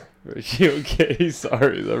is she okay?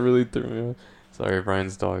 Sorry, that really threw me off. Sorry,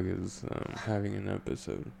 Brian's dog is having an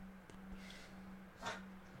episode.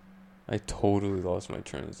 I totally lost my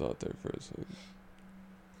train of thought there for a second.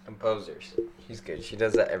 Composers. She's good. She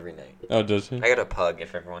does that every night. Oh, does she? I got a pug,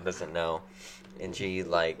 if everyone doesn't know. And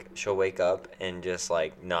she'll wake up and just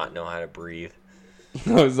like not know how to breathe.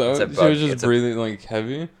 No, is that It's a what, she bug. was just breathing like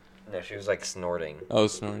heavy? No, she was like snorting. Oh,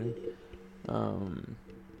 snorting. Um.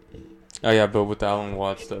 Oh yeah, but with the Alan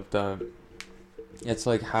Watts stuff, that it's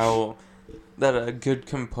like how that a good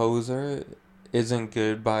composer isn't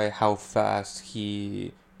good by how fast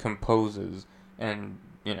he composes and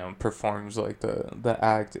performs like the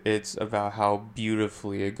act. It's about how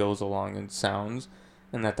beautifully it goes along and sounds,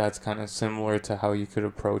 and that's kind of similar to how you could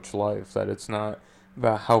approach life. That it's not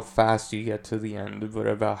about how fast you get to the end, but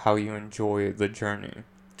about how you enjoy the journey.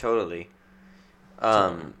 Totally.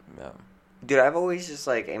 Yeah. Dude, I've always just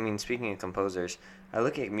like, I mean, speaking of composers, I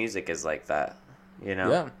look at music as like that,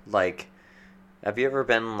 Yeah. Like, have you ever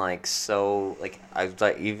been like so, like, I've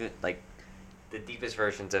like, even like, the deepest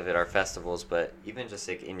versions of it are festivals, but even just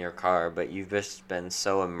like in your car, but you've just been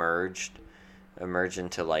so immersed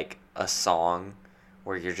into like a song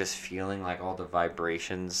where you're just feeling like all the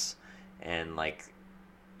vibrations and like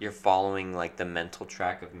you're following like the mental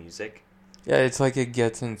track of music. Yeah, it's like it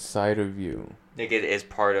gets inside of you. Like it is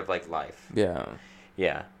part of like life. Yeah.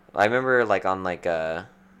 Yeah. I remember like on like a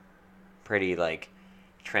pretty like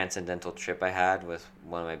transcendental trip I had with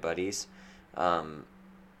one of my buddies.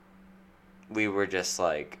 We were just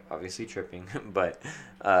like obviously tripping, but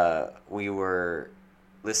we were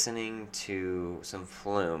listening to some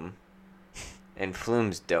Flume, and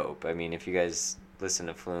Flume's dope. I mean, if you guys listen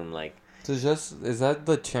to Flume, like So is that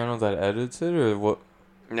the channel that edits it or what?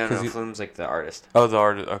 no, Flume's like the artist. Oh, the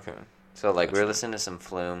artist. Okay. So like we Gotcha. were listening to some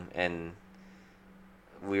Flume, and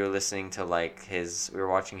we were listening to like we were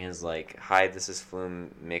watching his like hi, this is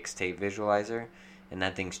Flume mixtape visualizer, and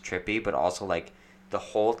that thing's trippy, but also like the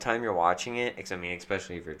whole time you're watching it, I mean,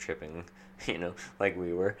 especially if you're tripping, like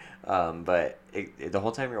we were, but the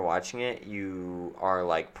whole time you're watching it, you are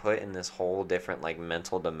like put in this whole different like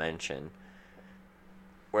mental dimension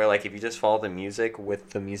where like if you just follow the music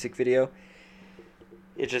with the music video,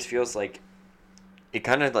 it just feels like it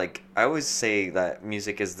kind of like I always say that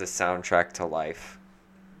music is the soundtrack to life.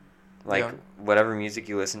 Like whatever music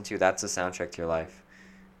you listen to, that's the soundtrack to your life.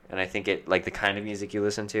 And I think it like the kind of music you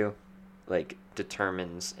listen to like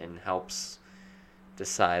determines and helps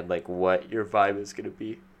decide like what your vibe is going to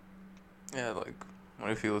be. Yeah, like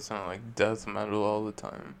what if you listen to like death metal all the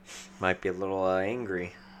time? Might be a little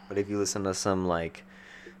angry. But if you listen to some like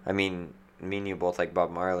I mean, me and you both like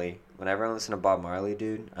Bob Marley. Whenever I listen to Bob Marley,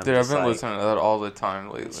 dude, I've been like, listening to that all the time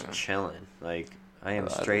lately. Just chilling. Like I am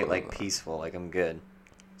straight like that. Peaceful. Like I'm good.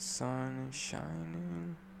 Sun is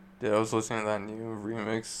shining. Dude, I was listening to that new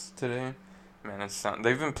remix today. Man,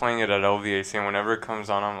 they've been playing it at LVAC, and whenever it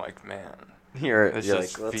comes on, I'm like, man, It you're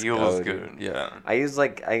just like, let's feels go, dude. good. Yeah. I use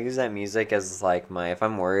that music as like my if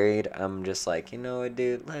I'm worried, I'm just like, you know what,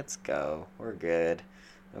 dude, let's go. We're good.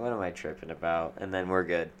 What am I tripping about? And then we're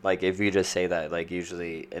good. Like if you just say that, like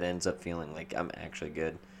usually it ends up feeling like I'm actually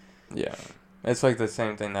good. Yeah. It's like the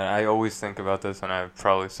same thing that I always think about this, and I've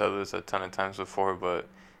probably said this a ton of times before, but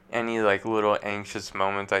any like little anxious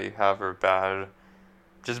moment that you have or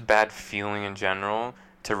just bad feeling in general,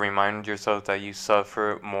 to remind yourself that you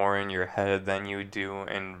suffer more in your head than you do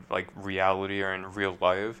in like reality or in real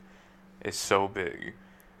life is so big.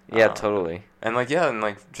 Yeah, Um, totally. and like yeah, and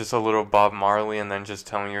like just a little Bob Marley, and then just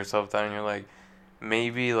telling yourself that, and you're like,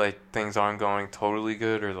 maybe like things aren't going totally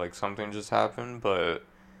good, or like something just happened, but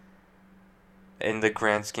in the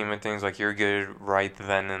grand scheme of things, like you're good right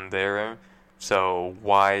then and there. So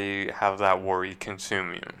why have that worry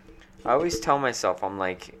consume you? I always tell myself, I'm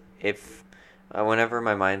like, if whenever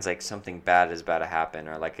my mind's like something bad is about to happen,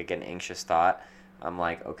 or like I get an anxious thought, I'm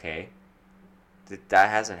like, okay, that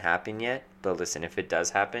hasn't happened yet. But listen, if it does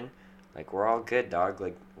happen, like we're all good, dog.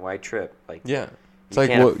 Like why trip? Like Yeah. It's like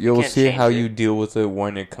what you you'll can't see how change you it. deal with it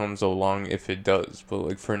when it comes along if it does. But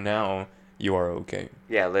like for now, you are okay.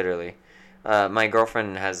 Yeah, literally. My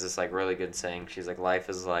girlfriend has this like really good saying. She's like, life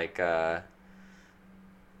is like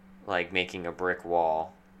making a brick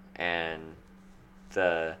wall, and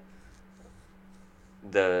the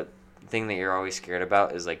the thing that you're always scared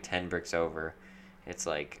about is like 10 bricks over. It's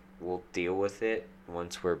like we'll deal with it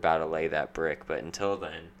once we're about to lay that brick, but until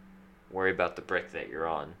then, worry about the brick that you're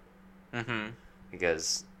on Mhm.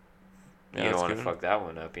 because Yeah, you don't that's want to good. fuck that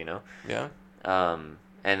one up, you know. Yeah.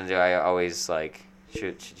 And I always like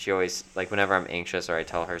she always like whenever I'm anxious or I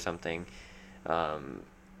tell her something, um,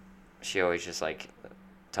 she always just like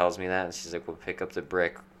tells me that and she's like, we'll pick up the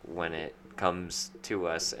brick when it comes to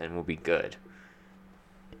us and we'll be good.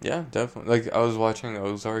 Yeah, definitely. Like I was watching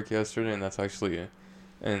Ozark yesterday, and that's actually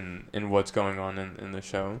in what's going on in the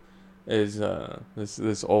show is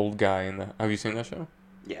this old guy in the. Have you seen that show?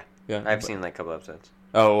 Yeah, Yeah. I've seen like a couple episodes,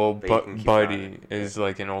 Oh well, but you can keep going on it. Buddy is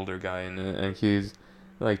like an older guy, and he's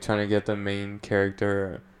like trying to get the main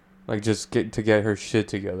character, like just get her shit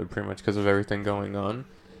together, pretty much because of everything going on.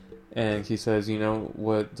 And he says, you know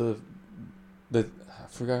what the I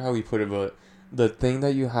forgot how he put it, but the thing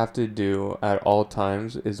that you have to do at all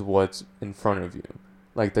times is what's in front of you,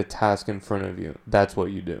 like the task in front of you. That's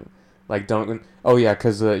what you do. Like don't. Oh yeah,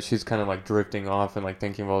 because she's kind of like drifting off and like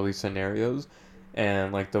thinking of all these scenarios,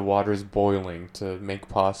 and like the water's boiling to make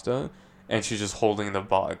pasta, and she's just holding the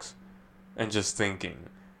box, and just thinking.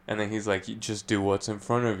 And then he's like, "You just do what's in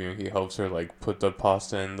front of you." He helps her like put the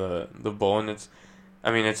pasta in the bowl, and it's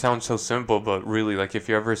I mean, it sounds so simple, but really, like, if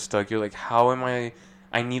you're ever stuck, you're like, how am I?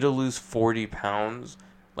 I need to lose 40 pounds.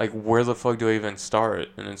 Like, where the fuck do I even start?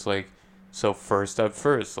 And it's like, so first step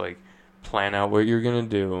first, like, plan out what you're gonna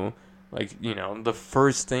do. Like, the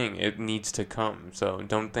first thing, it needs to come. So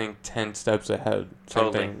don't think 10 steps ahead. Same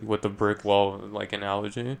Totally. thing with the brick wall, like,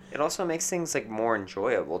 analogy. It also makes things like more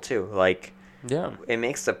enjoyable too. Like Yeah. it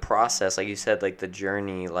makes the process, like you said, like the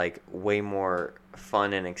journey, like way more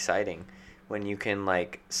fun and exciting when you can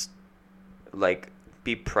like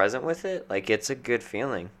be present with it. Like it's a good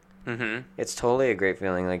feeling. Mm-hmm. It's totally a great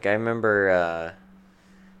feeling. Like I remember,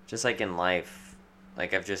 just like in life,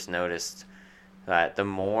 like I've just noticed that the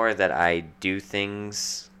more that I do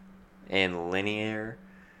things in linear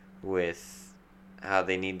with how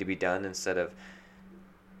they need to be done instead of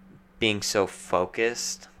being so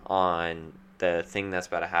focused on the thing that's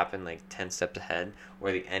about to happen like 10 steps ahead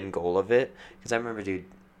or the end goal of it. Because I remember, dude,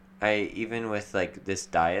 I even with like this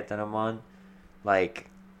diet that I'm on, like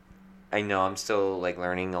I know I'm still like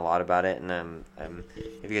learning a lot about it, and I'm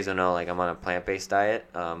if you guys don't know, like I'm on a plant-based diet,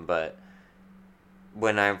 but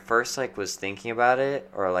when I first like was thinking about it,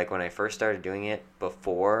 or like when I first started doing it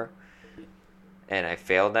before and I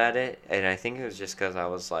failed at it, and I think it was just because I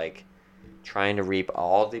was like trying to reap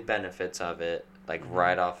all the benefits of it like Mm-hmm.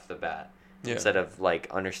 right off the bat, Yeah. instead of like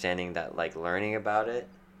understanding that like learning about it,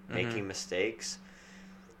 Mm-hmm. making mistakes,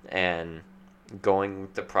 and going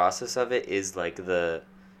the process of it is like the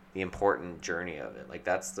important journey of it. Like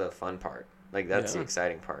that's the fun part. Like that's the Yeah.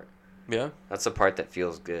 exciting part. Yeah. That's the part that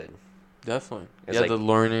feels good. Definitely. It's Yeah, like the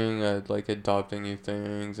learning, like adopting new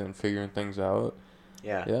things and figuring things out.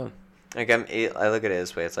 yeah. Yeah. Like I look at it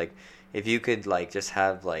this way. It's like if you could like just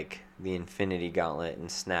have like the Infinity Gauntlet and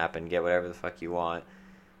snap and get whatever the fuck you want,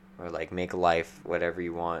 or like make life whatever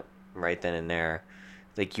you want right then and there.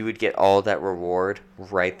 Like you would get all that reward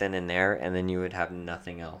right then and there, and then you would have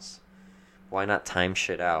nothing else. Why not time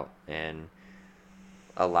shit out and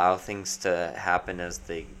allow things to happen as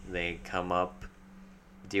they come up,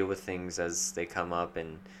 deal with things as they come up,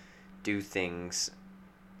 and do things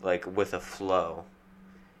like with a flow.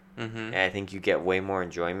 Mm-hmm. And I think you get way more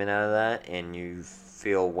enjoyment out of that, and you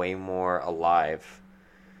feel way more alive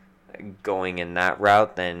going in that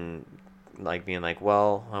route than like being like,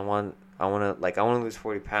 well, I want to lose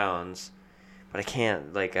 40 pounds, but I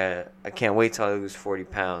can't, like, I can't wait till I lose 40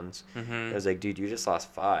 pounds. Mm-hmm. It was like, dude, you just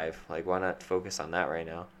lost 5. Like, why not focus on that right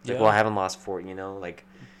now? It's like, Yeah. well, I haven't lost 40, you know? Like,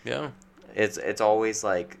 Yeah. it's always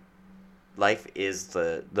like, life is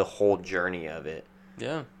the whole journey of it.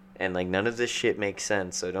 Yeah. And, like, none of this shit makes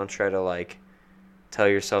sense, so don't try to, like, tell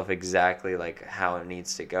yourself exactly, like, how it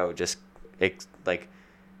needs to go. Just, like,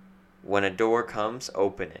 when a door comes,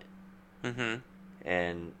 open it. Mm-hmm.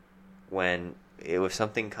 And if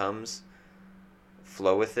something comes,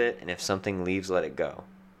 flow with it, and if something leaves, let it go.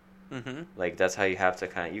 Mm-hmm. Like, that's how you have to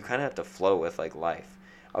have to flow with, like, life.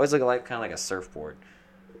 I always look at life kind of like a surfboard.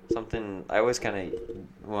 I always kind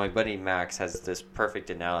of, my buddy Max has this perfect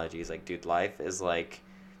analogy. He's like, dude, life is like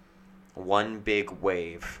one big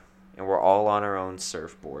wave, and we're all on our own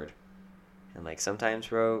surfboard. And, like, sometimes,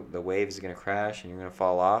 bro, the wave is going to crash and you're going to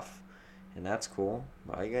fall off, and that's cool.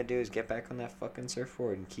 But all you got to do is get back on that fucking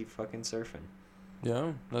surfboard and keep fucking surfing.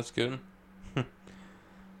 Yeah, that's good.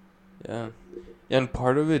 Yeah. And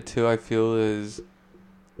part of it, too, I feel is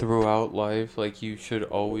throughout life, like, you should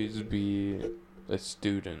always be a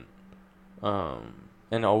student.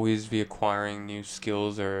 And always be acquiring new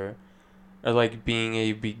skills or like, being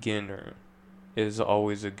a beginner is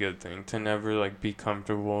always a good thing. To never, like, be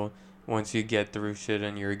comfortable once you get through shit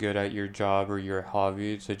and you're good at your job or your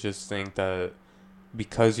hobby, to just think that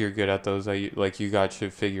because you're good at those, like, you got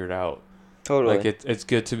shit figured out. Totally. Like, it's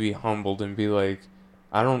good to be humbled and be like,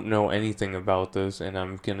 I don't know anything about this, and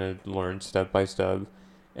I'm gonna learn step by step,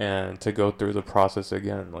 and to go through the process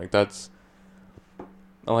again. Like, that's,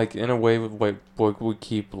 like, in a way, what would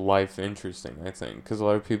keep life interesting, I think. Because a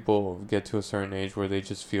lot of people get to a certain age where they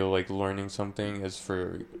just feel like learning something is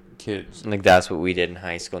for kids. Like, that's what we did in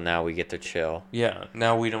high school. Now we get to chill. Yeah,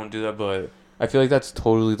 now we don't do that, but I feel like that's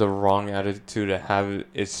totally the wrong attitude to have,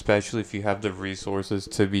 especially if you have the resources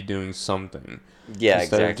to be doing something. Yeah,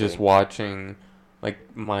 Instead exactly. of just watching,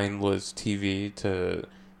 like, mindless TV, to,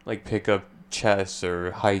 like, pick up chess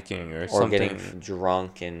or hiking or something. Or getting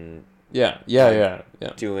drunk and Yeah.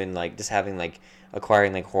 doing, like, just having, like,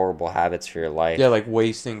 acquiring, like, horrible habits for your life. Yeah, like,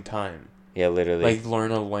 wasting time. Yeah, literally. Like,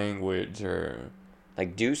 learn a language or...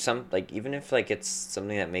 Like, do some, like, even if, like, it's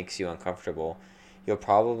something that makes you uncomfortable, you'll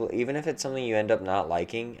probably, even if it's something you end up not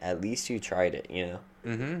liking, at least you tried it, you know?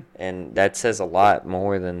 Mm-hmm. And that says a lot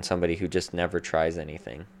more than somebody who just never tries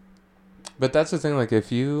anything. But that's the thing, like,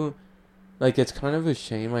 if you... Like, it's kind of a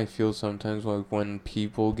shame, I feel sometimes, like, when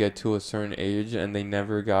people get to a certain age and they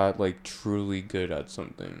never got, like, truly good at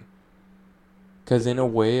something. Because in a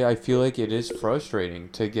way, I feel like it is frustrating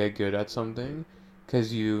to get good at something,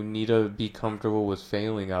 because you need to be comfortable with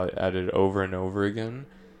failing at it over and over again.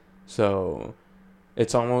 So,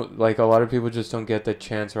 it's almost like a lot of people just don't get the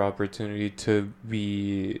chance or opportunity to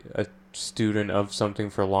be a student of something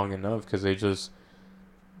for long enough, because they just...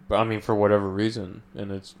 I mean, for whatever reason.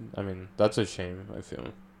 And it's, I mean, that's a shame, I feel.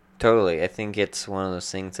 Totally. I think it's one of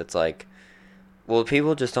those things that's like, well,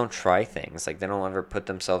 people just don't try things. Like, they don't ever put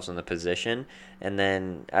themselves in the position. And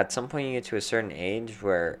then at some point you get to a certain age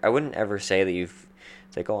where I wouldn't ever say that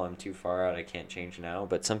it's like, oh, I'm too far out, I can't change now.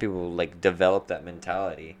 But some people, like, develop that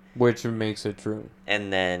mentality. Which makes it true.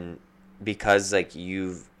 And then because, like,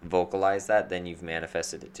 you've vocalized that, then you've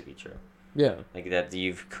manifested it to be true. Yeah. Like, that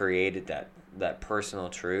you've created that personal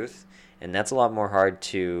truth, and that's a lot more hard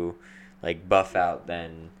to, like, buff out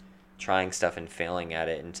than trying stuff and failing at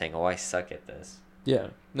it and saying, oh, I suck at this. Yeah.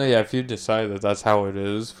 No, yeah, if you decide that that's how it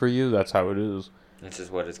is for you, that's how it is. This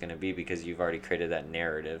is what it's going to be because you've already created that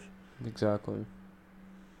narrative. Exactly.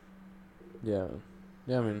 Yeah.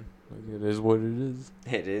 Yeah, I mean, like, it is what it is.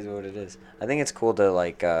 It is what it is. I think it's cool to,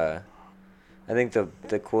 like, I think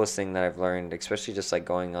the coolest thing that I've learned, especially just, like,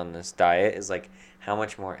 going on this diet, is, like, how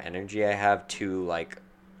much more energy I have to, like,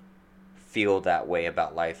 feel that way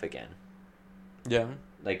about life again. Yeah.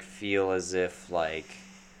 Like, feel as if, like,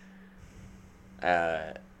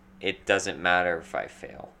 it doesn't matter if I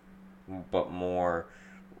fail, but more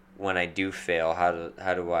when I do fail, how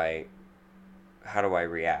do I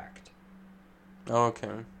react? Oh,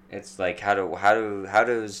 okay. It's like, how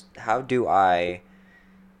do I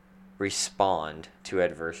respond to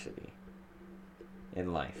adversity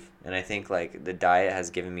in life? And I think, like, the diet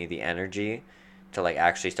has given me the energy to, like,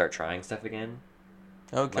 actually start trying stuff again.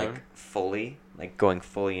 Okay. Like, fully, like, going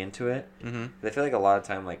fully into it. Mm-hmm. I feel like a lot of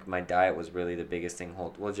time, like, my diet was really the biggest thing.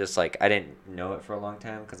 Well, just, like, I didn't know it for a long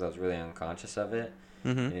time because I was really unconscious of it.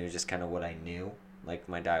 Mm-hmm. And it was just kind of what I knew. Like,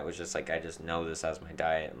 my diet was just, like, I just know this as my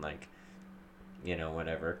diet and, like, you know,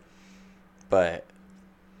 whatever. But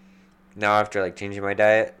now after, like, changing my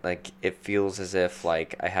diet, like, it feels as if,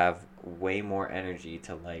 like, I have way more energy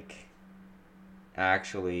to, like,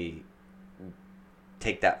 actually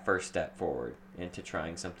take that first step forward into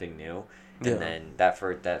trying something new. Yeah. And then that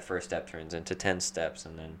first step turns into 10 steps,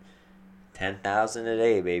 and then 10,000 a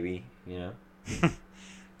day, baby, you know?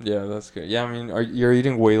 Yeah, that's good. Yeah, I mean, you're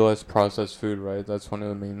eating way less processed food, right? That's one of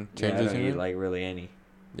the main Yeah, I changes don't you eat, made? like, really any.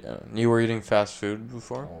 Yeah. You were eating fast food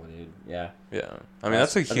before? Oh, dude, yeah. Yeah. I mean,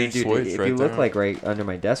 that's a huge dude, switch if right you look, there. like, right under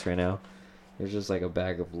my desk right now, there's just, like, a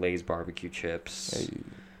bag of Lay's barbecue chips, Hey.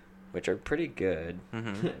 which are pretty good,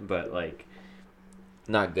 Mm-hmm. but, like,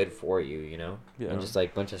 not good for you, you know? Yeah. And just,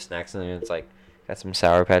 like, a bunch of snacks in there. It's, like, got some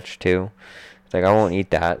Sour Patch, too. It's, like, I won't eat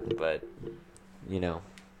that, but, you know.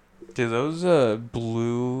 Do those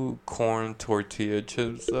blue corn tortilla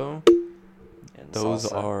chips, though? And Those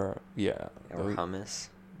salsa. are, yeah. Or hummus.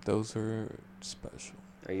 Those are special.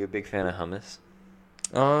 Are you a big fan of hummus?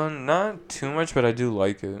 Not too much, but I do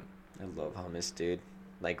like it. I love hummus, dude.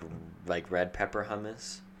 Like red pepper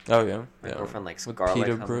hummus. Oh, yeah? My Yeah. girlfriend likes With garlic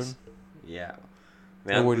pita hummus. bread? Yeah.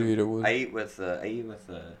 Or what do you eat it with? I eat with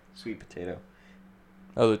sweet potato.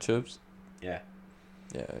 Oh, the chips? Yeah.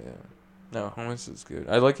 Yeah, yeah. No, hummus is good.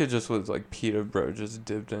 I like it just with, like, pita bread just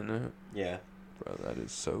dipped in it. Yeah. Bro, that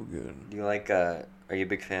is so good. Do you like, are you a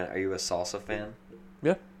big fan, are you a salsa fan?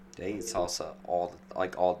 Yeah. I eat salsa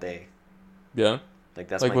all day. Yeah? Like,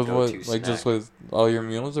 that's like my with go-to what? snack. Like just with all your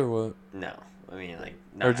meals or what? No. I mean, like,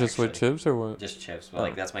 not Or just with actually. chips or what? Just chips, but,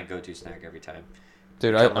 like, that's my go-to snack every time.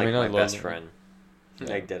 Dude, I'm I mean, I my love best it. friend. Yeah.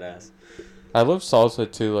 Like, deadass. I love salsa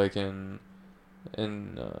too, like in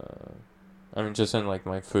I mean just in like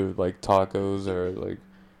my food, like tacos or like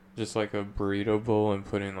just like a burrito bowl and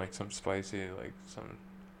putting like some spicy like some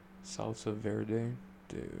salsa verde,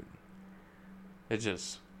 dude. It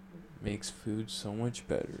just makes food so much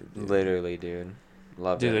better, dude. Literally, dude.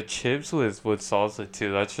 Love Dude, the it. chips with salsa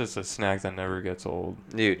too, that's just a snack that never gets old.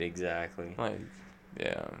 Dude, exactly. Like,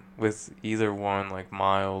 yeah, with either one, like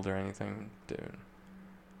mild or anything, dude.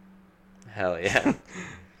 Hell yeah.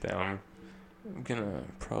 Damn, I'm gonna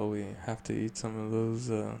probably have to eat some of those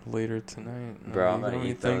later tonight. Bro, I'm You got gonna me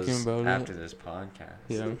eat those about after it. this podcast.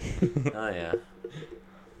 Yeah. Oh, yeah.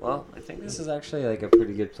 Well, I think this is actually, like, a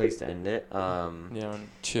pretty good place to end it. Yeah, on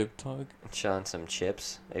chip talk. Chill on some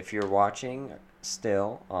chips. If you're watching,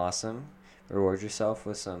 still, awesome. Reward yourself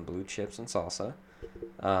with some blue chips and salsa.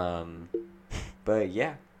 But,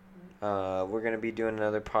 yeah. We're gonna be doing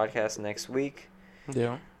another podcast next week.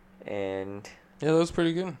 Yeah. And... Yeah, that was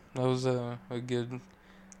pretty good. That was a good,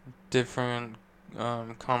 different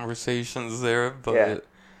conversations there, but Yeah.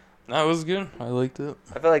 that was good. I liked it.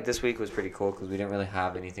 I feel like this week was pretty cool because we didn't really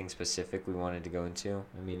have anything specific we wanted to go into.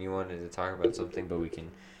 I mean, you wanted to talk about something, but we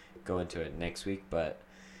can go into it next week. But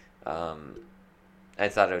I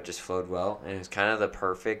thought it just flowed well, and it was kind of the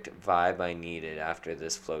perfect vibe I needed after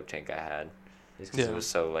this float tank I had. Just because it was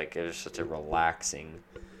so, like, it was such a relaxing...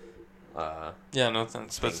 yeah, nothing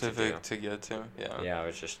specific to to get to. Yeah. Yeah, I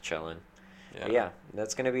was just chilling. Yeah. But yeah,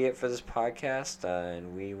 that's going to be it for this podcast,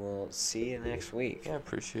 and we will see you next week. Yeah,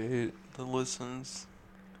 appreciate the listens.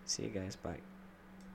 See you guys. Bye.